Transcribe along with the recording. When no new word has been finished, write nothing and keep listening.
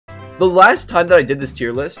The last time that I did this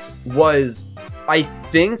tier list was, I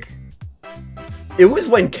think, it was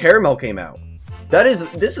when Caramel came out.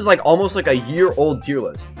 This is like almost like a year-old tier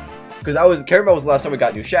list. Because Caramel was the last time we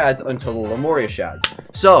got new shads until the Lemuria shads.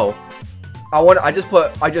 So, I just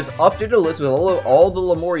updated the list with all the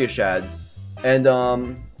Lemuria shads, and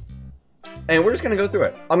we're just gonna go through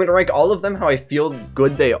it. I'm gonna rank all of them how I feel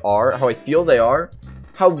good they are, how I feel they are,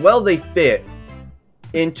 how well they fit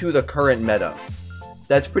into the current meta.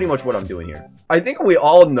 That's pretty much what I'm doing here. I think we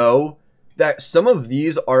all know that some of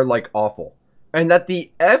these are like awful, and that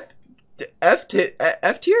the F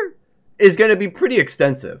tier is gonna be pretty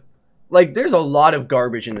extensive. Like, there's a lot of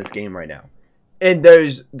garbage in this game right now. And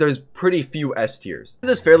there's pretty few S tiers. I do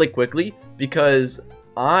this fairly quickly because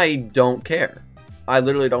I don't care. I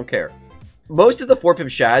literally don't care. Most of the 4-pip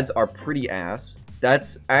shads are pretty ass.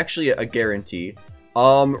 That's actually a guarantee.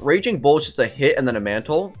 Raging Bull's just a hit and then a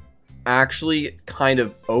mantle. Actually kind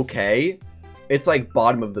of okay. It's like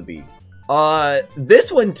bottom of the B.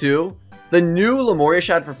 This one too. The new Lemuria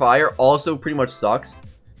shad for fire also pretty much sucks.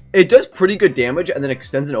 It does pretty good damage and then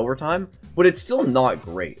extends in overtime, but it's still not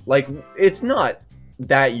great. Like, it's not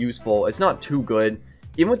that useful. It's not too good.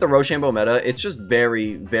 Even with the Rochambeau meta, it's just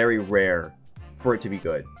very, very rare for it to be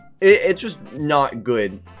good. It's just not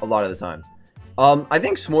good a lot of the time. I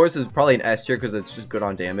think S'mores is probably an S tier because it's just good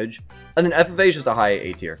on damage. And then FFA is just a high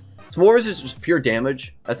A tier. S'mores is just pure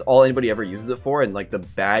damage. That's all anybody ever uses it for. And like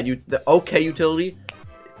the okay utility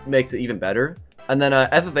makes it even better. And then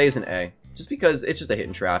FFA is an A. Just because it's just a hit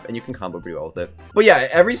and trap, and you can combo pretty well with it. But yeah,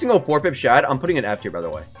 every single 4-pip shad, I'm putting an F tier, by the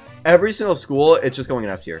way. Every single school, it's just going in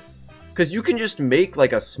F tier. Because you can just make,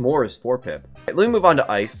 like, a S'mores 4-pip. Right, let me move on to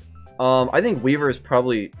Ice. I think Weaver is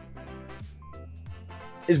probably...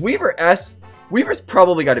 Is Weaver S? Weaver's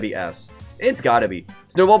probably got to be S. It's got to be.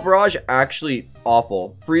 Snowball Barrage, actually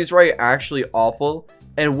awful. Freeze Ray, actually awful.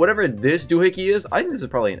 And whatever this doohickey is, I think this is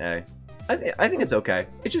probably an A. I think it's okay.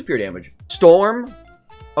 It's just pure damage. Storm,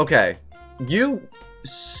 okay. You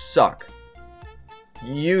suck.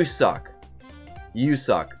 You suck. You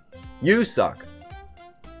suck. You suck.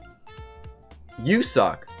 You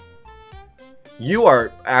suck. You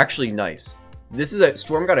are actually nice. This is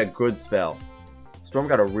Storm got a good spell. Storm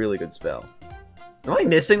got a really good spell. Am I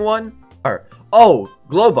missing one? Oh,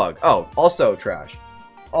 Glowbug. Oh, also trash.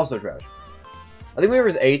 Also trash. I think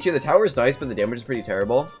Weaver's A tier. The tower is nice, but the damage is pretty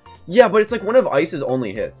terrible. Yeah, but it's like one of Ice's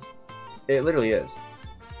only hits. It literally is.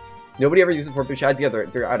 Nobody ever uses 4-pip shads. Yeah,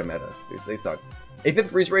 they're out of meta. They suck. 8-pip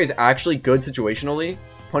Freeze Ray is actually good situationally.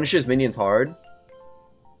 Punishes minions hard.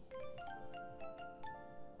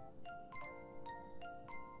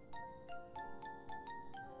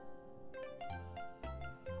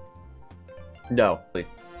 No.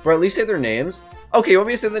 Bro, at least say their names. Okay, you want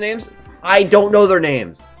me to say the names? I don't know their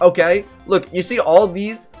names. Okay? Look, you see all of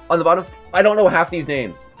these on the bottom? I don't know half these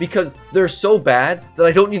names. Because they're so bad that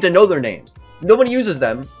I don't need to know their names. Nobody uses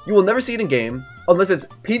them. You will never see it in game unless it's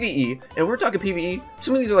PvE. And we're talking PvE.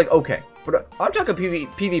 Some of these are like, okay. But I'm talking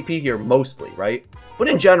PvP here mostly, right? But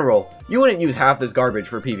in general, you wouldn't use half this garbage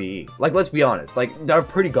for PvE. Like, let's be honest. Like, they're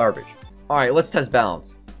pretty garbage. Alright, let's test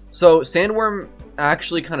balance. So, Sandworm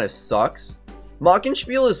actually kind of sucks.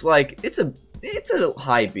 Mockenspiel is like, it's a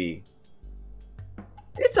high B.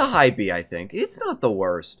 It's a high B, I think. It's not the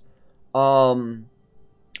worst.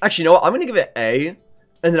 Actually, you know what? I'm going to give it A.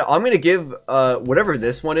 And then I'm going to give, whatever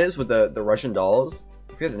this one is with the Russian dolls.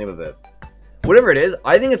 I forget the name of it. Whatever it is,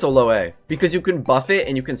 I think it's a low A. Because you can buff it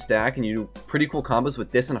and you can stack and you do pretty cool combos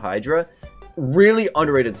with this and Hydra. Really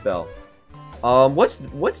underrated spell. What's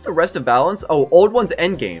the rest of balance? Oh, Old One's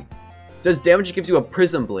endgame. Does damage, it gives you a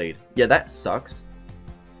Prism Blade. Yeah, that sucks.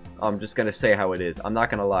 I'm just going to say how it is. I'm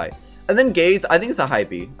not going to lie. And then Gaze, I think it's a high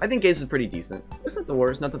B. I think Gaze is pretty decent. It's not the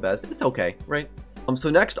worst, not the best. It's okay, right?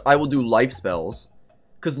 So next, I will do life spells.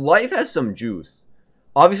 Because life has some juice.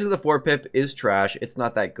 Obviously, the 4-pip is trash. It's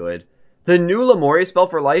not that good. The new Lemuria spell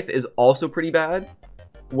for life is also pretty bad.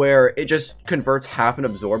 Where it just converts half an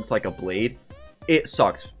absorb to like a blade. It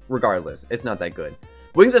sucks, regardless. It's not that good.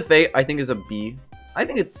 Wings of Fate, I think, is a B. I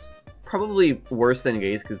think it's probably worse than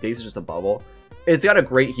Gaze, because Gaze is just a bubble. It's got a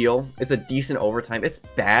great heal. It's a decent overtime. It's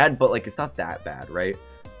bad, but like it's not that bad, right?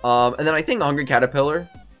 And then I think Hungry Caterpillar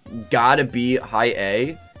gotta be high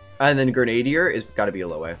A. And then Grenadier is gotta be a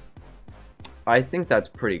low A. I think that's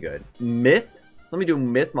pretty good. Myth. Let me do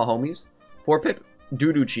Myth, my homies. 4-pip,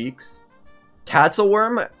 Doo-Doo Cheeks.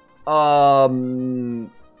 Tatzelworm.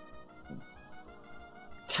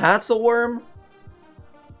 Tatzelworm.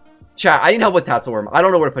 Chat, I need help with Tatzelworm. I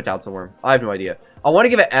don't know where to put Tatzelworm. I have no idea. I want to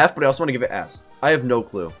give it F, but I also want to give it S. I have no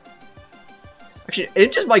clue. Actually,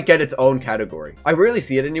 it just might get its own category. I rarely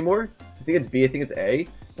see it anymore. I think it's B. I think it's A.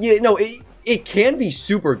 Yeah, no, it can be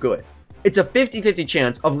super good. It's a 50-50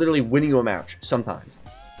 chance of literally winning you a match sometimes.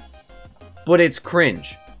 But it's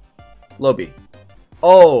cringe. Low B.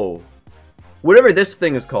 Oh. Whatever this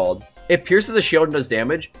thing is called. It pierces a shield and does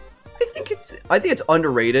damage. I think it's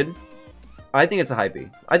underrated. I think it's a high B.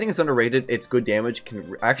 I think it's underrated. It's good damage.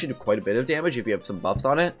 Can actually do quite a bit of damage if you have some buffs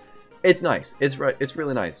on it. It's nice. It's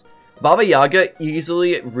really nice. Baba Yaga,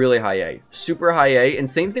 easily really high A. Super high A. And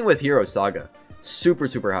same thing with Hero Saga. Super,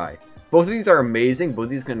 super high. Both of these are amazing. Both of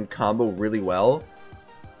these can combo really well.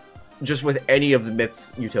 Just with any of the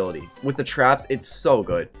Myth's utility. With the traps, it's so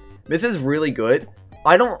good. Myth is really good.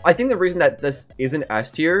 I think the reason that this isn't S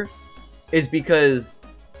tier is because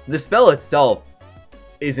the spell itself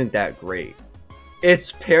isn't that great.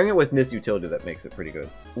 It's pairing it with Myth's utility that makes it pretty good.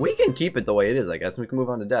 We can keep it the way it is, I guess, and we can move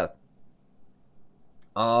on to Death.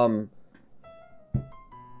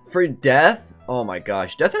 For Death, oh my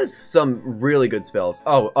gosh, Death has some really good spells.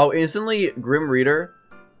 Oh, instantly Grim Reader,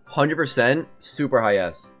 100%, super high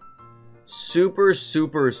S. Super,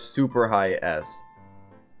 super, super high S.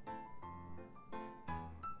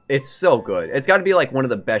 It's so good. It's got to be like one of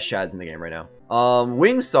the best shads in the game right now.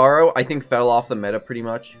 Winged Sorrow, I think fell off the meta pretty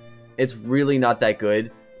much. It's really not that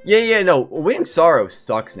good. Yeah, no, Winged Sorrow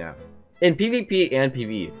sucks now. In PvP and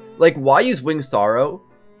PvE. Like, why use Winged Sorrow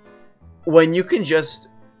when you can just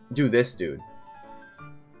do this, dude?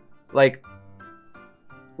 Like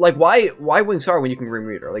why Winged Sorrow when you can Grim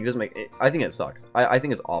Reader? Like, it doesn't make it, I think it sucks. I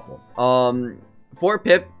think it's awful. 4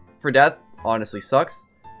 Pip for Death honestly sucks.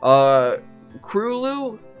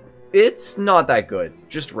 Krulu, it's not that good.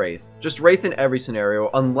 Just Wraith. Just Wraith in every scenario.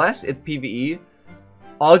 Unless it's PvE.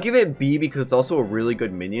 I'll give it B because it's also a really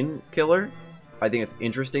good minion killer. I think it's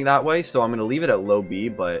interesting that way. So I'm going to leave it at low B.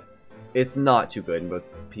 But it's not too good in both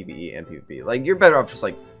PvE and PvP. Like, you're better off just,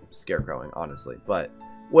 like, scarecrowing, honestly. But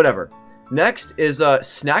whatever. Next is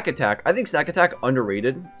Snack Attack. I think Snack Attack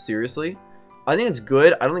underrated. Seriously. I think it's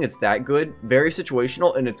good. I don't think it's that good. Very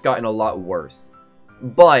situational. And it's gotten a lot worse.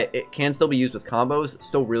 But it can still be used with combos.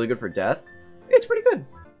 Still really good for Death. It's pretty good.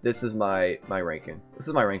 This is my ranking. This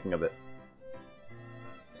is my ranking of it.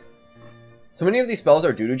 So many of these spells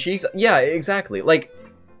are doo-doo cheeks. Yeah, exactly. Like,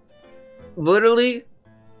 literally,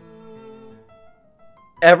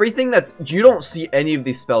 everything that's... You don't see any of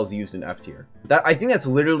these spells used in F tier. I think that's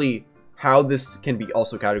literally how this can be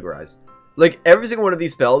also categorized. Like, every single one of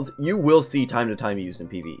these spells, you will see time to time used in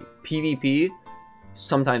PvE. PvP,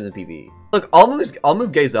 sometimes in PvE. Look, I'll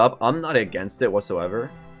move Gaze up. I'm not against it whatsoever.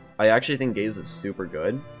 I actually think Gaze is super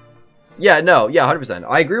good. Yeah, no, yeah, 100%.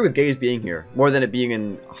 I agree with Gaze being here more than it being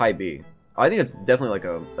in high B. I think it's definitely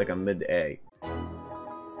like a mid A.